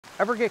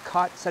Ever get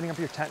caught setting up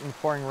your tent in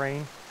pouring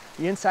rain?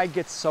 The inside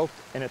gets soaked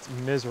and it's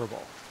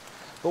miserable.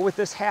 But with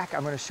this hack,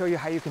 I'm going to show you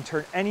how you can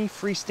turn any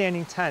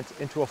freestanding tent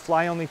into a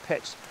fly-only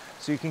pitch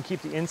so you can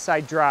keep the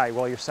inside dry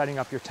while you're setting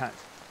up your tent.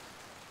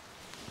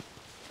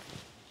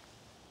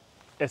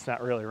 It's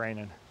not really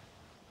raining.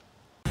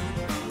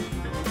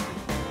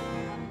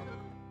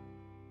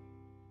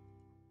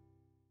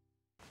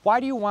 Why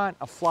do you want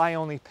a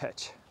fly-only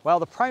pitch? Well,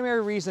 the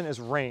primary reason is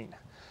rain.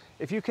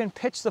 If you can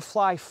pitch the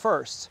fly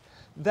first,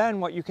 then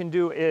what you can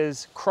do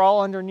is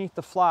crawl underneath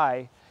the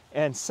fly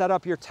and set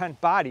up your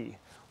tent body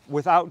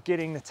without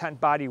getting the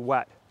tent body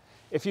wet.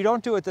 If you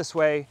don't do it this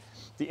way,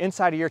 the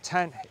inside of your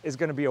tent is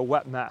going to be a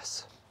wet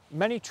mess.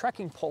 Many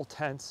trekking pole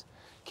tents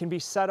can be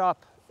set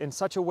up in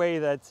such a way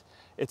that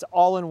it's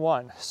all in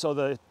one, so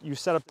that you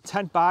set up the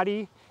tent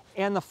body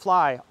and the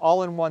fly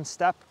all in one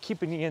step,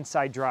 keeping the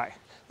inside dry.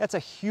 That's a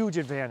huge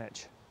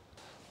advantage.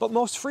 But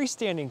most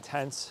freestanding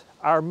tents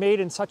are made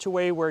in such a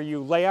way where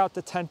you lay out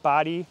the tent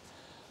body,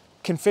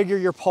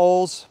 configure your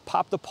poles,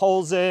 pop the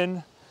poles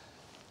in,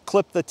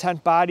 clip the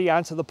tent body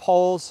onto the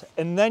poles,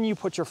 and then you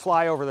put your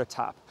fly over the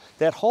top.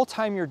 That whole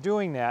time you're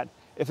doing that,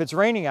 if it's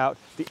raining out,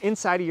 the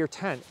inside of your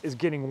tent is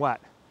getting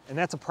wet, and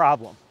that's a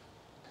problem.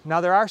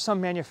 Now, there are some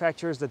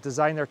manufacturers that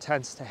design their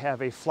tents to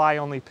have a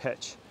fly-only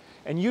pitch,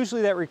 and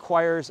usually that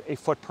requires a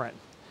footprint.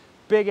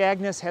 Big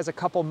Agnes has a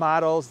couple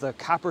models. The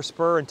Copper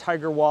Spur and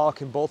Tiger Wall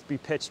can both be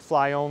pitched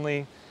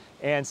fly-only,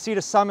 and Sea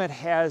to Summit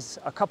has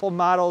a couple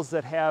models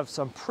that have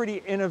some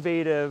pretty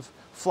innovative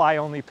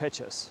fly-only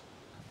pitches.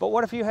 But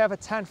what if you have a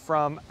tent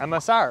from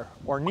MSR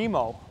or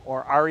Nemo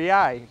or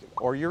REI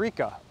or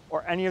Eureka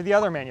or any of the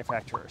other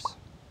manufacturers?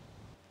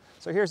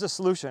 So here's the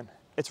solution.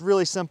 It's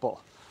really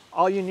simple.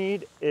 All you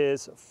need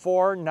is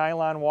 4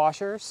 nylon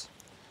washers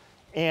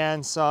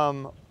and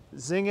some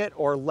Zing It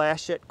or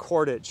Lash It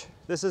cordage.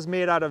 This is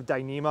made out of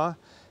Dyneema.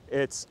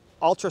 It's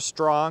ultra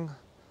strong,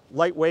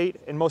 lightweight,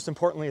 and most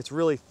importantly, it's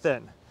really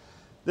thin.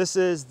 This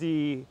is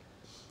the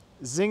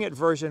Zing It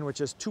version,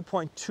 which is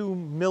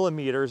 2.2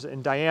 millimeters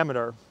in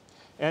diameter.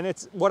 And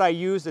it's what I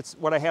used, it's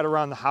what I had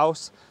around the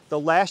house. The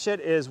Lash It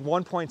is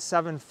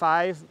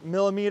 1.75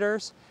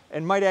 millimeters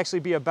and might actually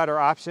be a better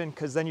option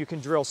because then you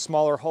can drill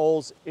smaller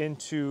holes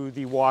into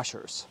the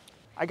washers.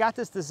 I got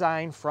this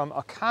design from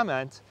a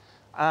comment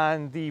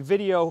on the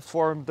video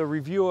for the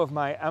review of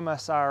my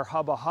MSR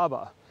Hubba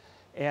Hubba.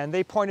 And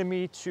they pointed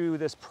me to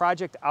this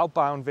Project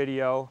Outbound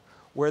video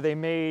where they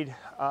made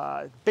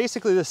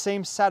basically the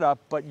same setup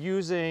but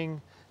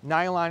using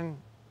nylon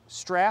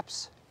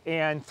straps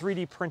and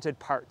 3D printed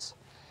parts.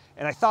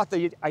 And I thought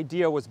the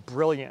idea was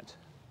brilliant,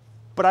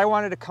 but I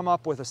wanted to come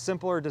up with a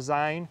simpler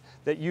design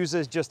that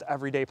uses just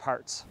everyday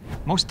parts.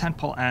 Most tent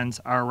pole ends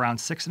are around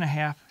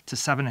 6.5 to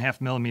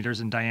 7.5 millimeters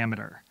in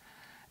diameter,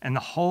 and the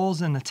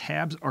holes in the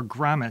tabs or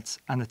grommets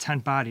on the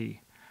tent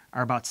body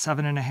are about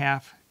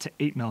 7.5 to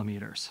 8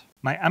 millimeters.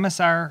 My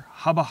MSR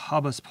Hubba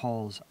Hubba's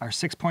poles are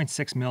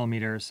 6.6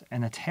 millimeters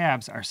and the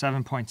tabs are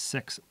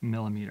 7.6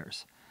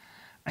 millimeters.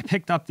 I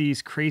picked up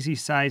these crazy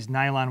sized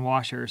nylon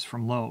washers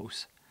from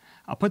Lowe's.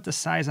 I'll put the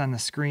size on the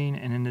screen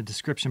and in the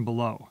description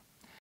below.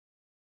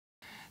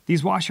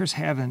 These washers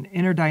have an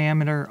inner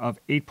diameter of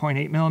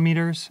 8.8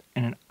 millimeters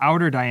and an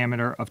outer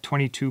diameter of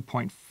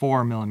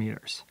 22.4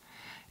 millimeters.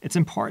 It's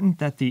important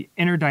that the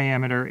inner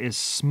diameter is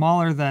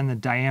smaller than the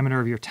diameter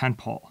of your tent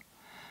pole.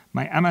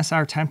 My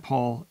MSR tent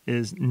pole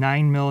is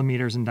 9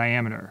 millimeters in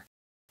diameter,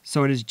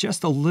 so it is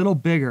just a little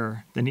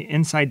bigger than the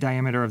inside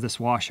diameter of this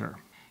washer.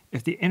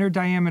 If the inner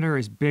diameter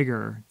is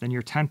bigger than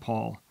your tent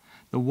pole,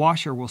 the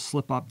washer will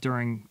slip up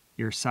during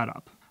your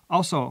setup.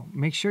 Also,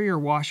 make sure your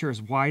washer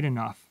is wide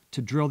enough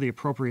to drill the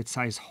appropriate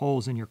size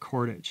holes in your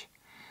cordage.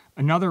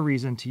 Another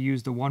reason to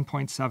use the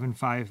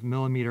 1.75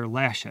 millimeter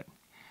Lash It.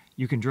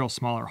 You can drill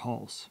smaller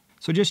holes.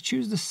 So just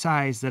choose the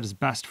size that is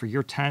best for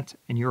your tent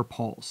and your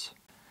poles.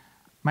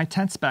 My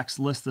tent specs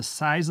list the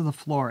size of the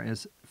floor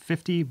as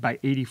 50 by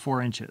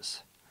 84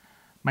 inches.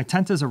 My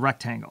tent is a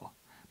rectangle,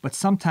 but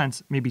some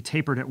tents may be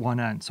tapered at one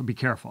end, so be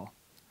careful.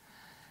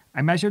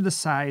 I measured the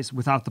size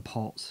without the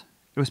poles.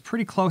 It was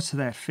pretty close to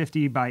that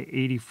 50 by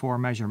 84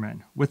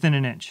 measurement, within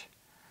an inch.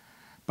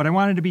 But I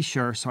wanted to be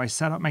sure, so I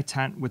set up my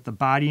tent with the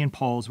body and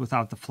poles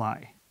without the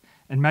fly,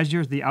 and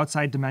measured the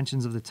outside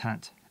dimensions of the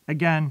tent.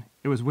 Again,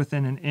 it was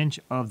within an inch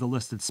of the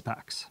listed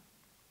specs.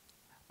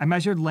 I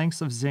measured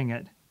lengths of Zing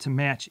It to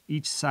match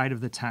each side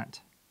of the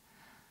tent.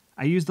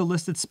 I used the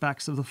listed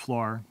specs of the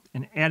floor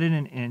and added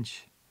an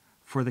inch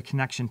for the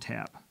connection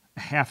tab, a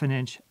half an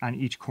inch on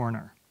each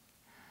corner.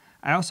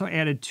 I also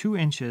added 2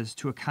 inches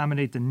to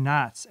accommodate the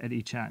knots at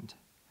each end.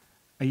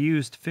 I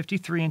used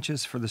 53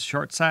 inches for the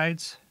short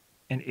sides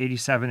and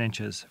 87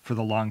 inches for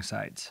the long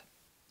sides.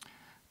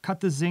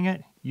 Cut the Zing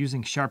It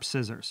using sharp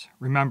scissors.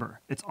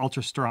 Remember, it's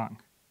ultra strong.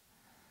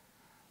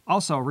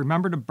 Also,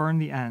 remember to burn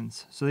the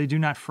ends so they do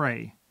not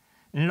fray,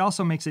 and it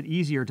also makes it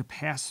easier to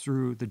pass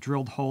through the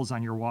drilled holes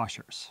on your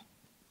washers.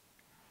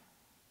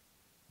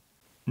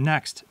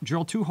 Next,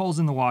 drill 2 holes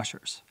in the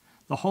washers.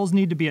 The holes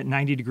need to be at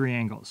 90-degree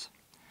angles.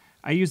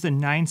 I used a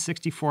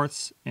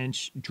 9/64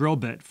 inch drill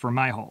bit for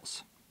my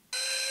holes.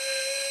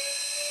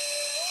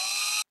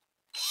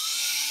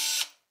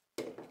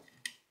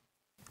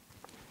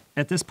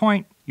 At this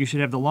point, you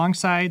should have the long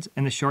sides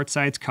and the short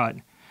sides cut,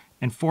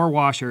 and 4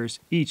 washers,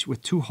 each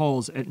with 2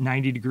 holes at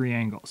 90-degree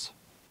angles.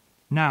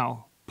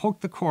 Now,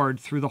 poke the cord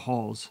through the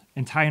holes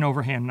and tie an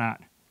overhand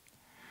knot.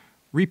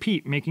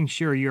 Repeat, making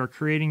sure you are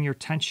creating your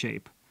tent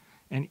shape,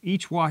 and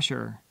each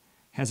washer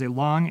has a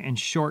long and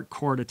short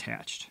cord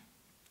attached.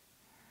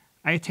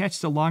 I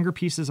attached the longer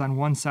pieces on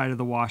one side of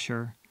the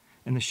washer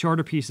and the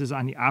shorter pieces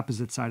on the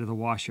opposite side of the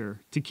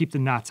washer to keep the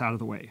knots out of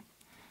the way.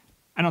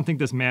 I don't think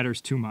this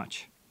matters too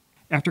much.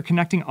 After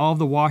connecting all of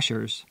the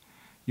washers,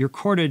 your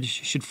cordage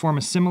should form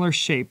a similar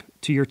shape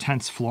to your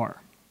tent's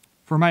floor.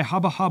 For my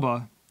Hubba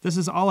Hubba, this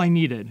is all I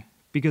needed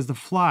because the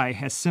fly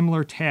has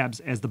similar tabs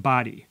as the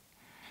body.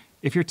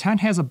 If your tent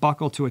has a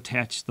buckle to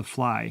attach the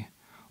fly,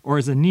 or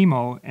is a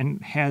Nemo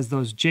and has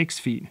those Jake's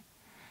feet,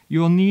 you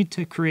will need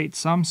to create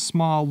some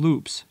small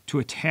loops to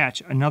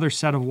attach another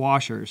set of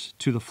washers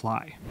to the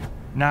fly.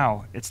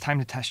 Now it's time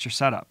to test your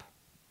setup.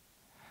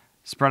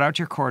 Spread out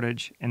your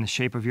cordage in the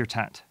shape of your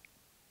tent.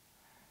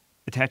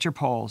 Attach your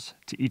poles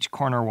to each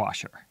corner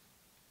washer.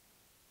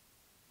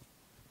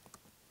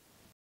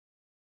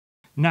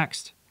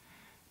 Next,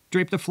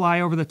 drape the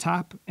fly over the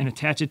top and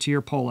attach it to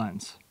your pole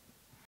ends.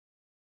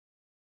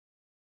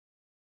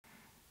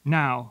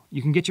 Now,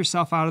 you can get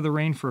yourself out of the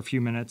rain for a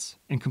few minutes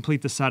and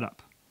complete the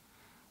setup.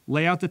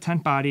 Lay out the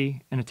tent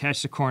body and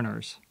attach the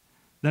corners,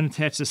 then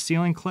attach the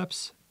ceiling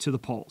clips to the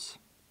poles.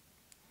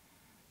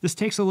 This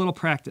takes a little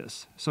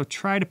practice, so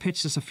try to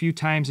pitch this a few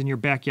times in your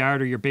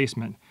backyard or your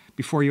basement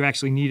before you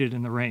actually need it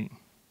in the rain.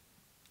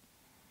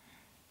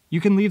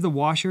 You can leave the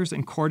washers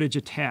and cordage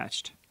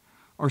attached,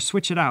 or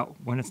switch it out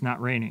when it's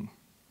not raining.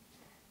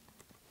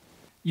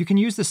 You can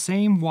use the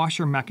same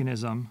washer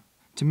mechanism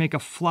to make a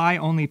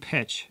fly-only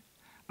pitch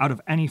out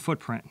of any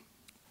footprint.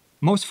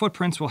 Most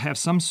footprints will have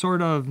some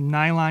sort of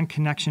nylon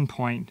connection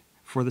point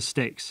for the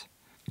stakes.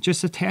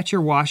 Just attach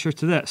your washer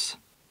to this.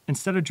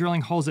 Instead of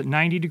drilling holes at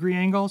 90-degree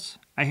angles,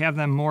 I have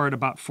them more at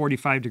about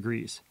 45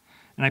 degrees,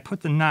 and I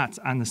put the knots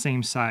on the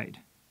same side.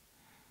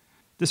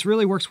 This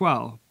really works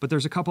well, but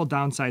there's a couple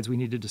downsides we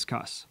need to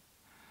discuss.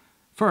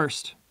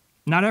 First,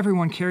 not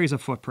everyone carries a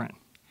footprint.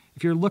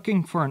 If you're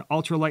looking for an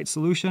ultralight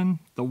solution,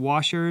 the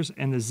washers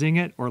and the Zing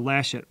It or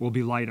Lash It will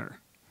be lighter.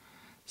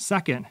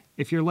 Second,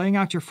 if you're laying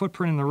out your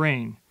footprint in the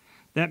rain,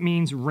 that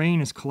means rain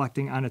is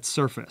collecting on its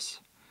surface.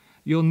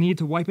 You'll need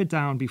to wipe it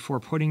down before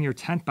putting your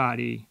tent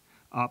body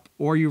up,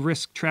 or you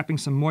risk trapping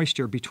some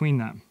moisture between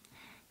them.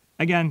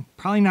 Again,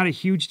 probably not a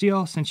huge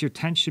deal since your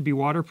tent should be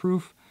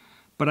waterproof,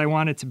 but I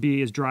want it to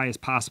be as dry as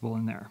possible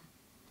in there.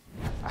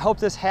 I hope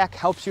this hack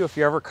helps you if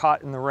you're ever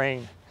caught in the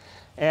rain.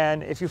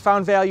 And if you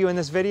found value in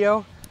this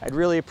video, I'd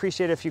really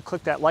appreciate it if you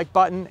click that like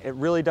button. It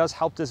really does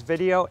help this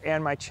video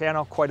and my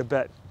channel quite a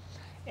bit.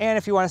 And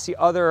if you want to see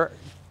other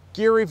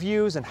gear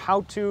reviews and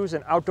how-tos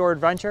and outdoor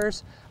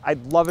adventures,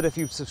 I'd love it if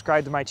you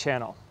subscribe to my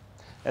channel.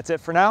 That's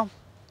it for now.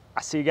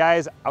 I'll see you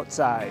guys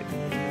outside.